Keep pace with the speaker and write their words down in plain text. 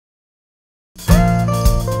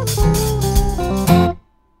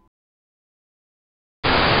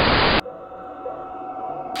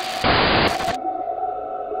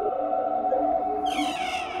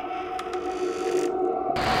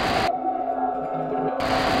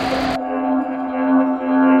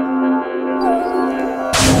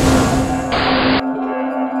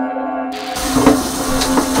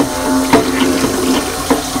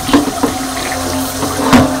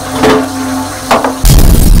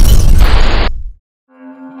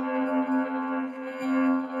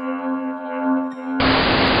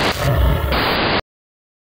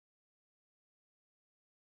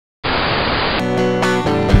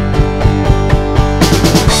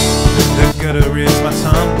Where is my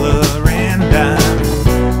tumbler? And I'm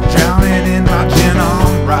drowning in my gin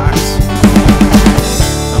on rocks.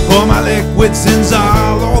 I pour my liquid sins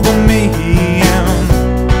all over me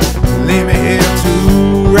and leave me here to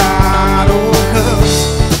rot. Oh, 'cause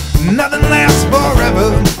nothing lasts forever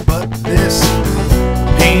but this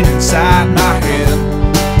pain inside my head.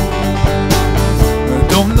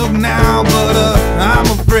 Don't look now, but I'm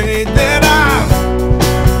afraid that I've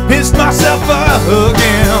pissed myself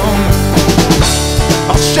again.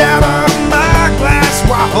 I'll shatter my glass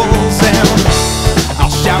walls and I'll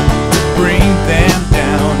shout to bring them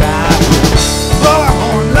down. I will blow a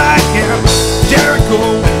horn like Jericho,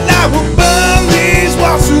 and I will burn these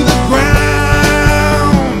walls to the ground.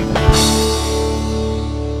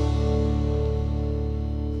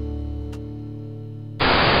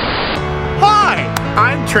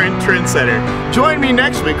 I'm Trendsetter. Join me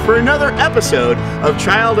next week for another episode of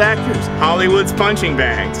Child Actors, Hollywood's Punching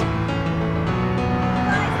Bags.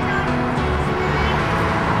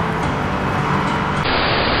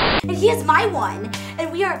 And he is my one,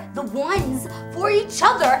 and we are the ones for each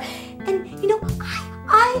other. And you know,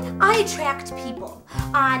 I attract people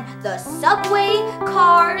on the subway,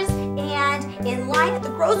 cars, and in line at the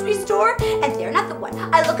grocery store, and they're not the one.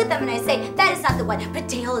 I look at them and I say, that is not the one, but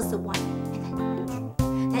Dale is the one.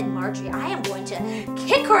 And Marjorie, I am going to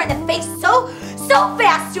kick her in the face so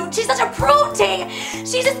fast, dude. She's such a prude.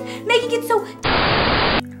 She's just making it so...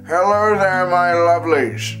 Hello there, my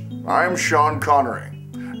lovelies. I'm Sean Connery.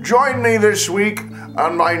 Join me this week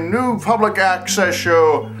on my new public access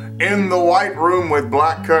show, In the White Room with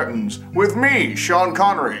Black Curtains, with me, Sean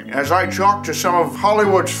Connery, as I talk to some of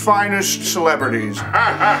Hollywood's finest celebrities.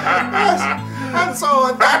 Yes. And so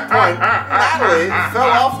at that point, Natalie fell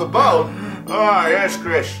off the boat. Ah, yes,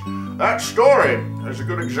 Chris. That story is a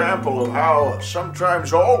good example of how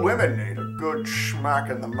sometimes all women need a good smack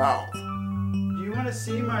in the mouth. Do you want to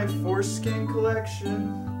see my foreskin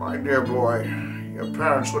collection? My dear boy, your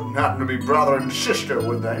parents wouldn't happen to be brother and sister,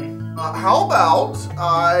 would they? How about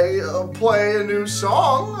I play a new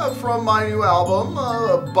song from my new album,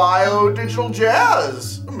 Bio Digital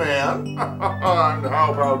Jazz, man? And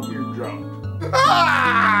how about you, John?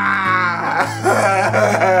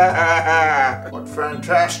 What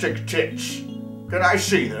fantastic tits. Can I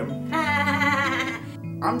see them?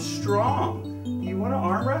 I'm strong. You want to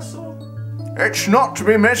arm wrestle? It's not to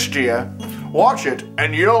be missed, dear. Watch it,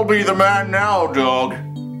 and you'll be the man now, dog.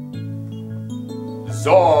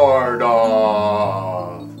 Zordov.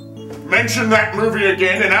 Mention that movie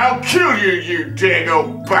again, and I'll kill you, you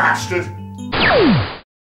dago bastard.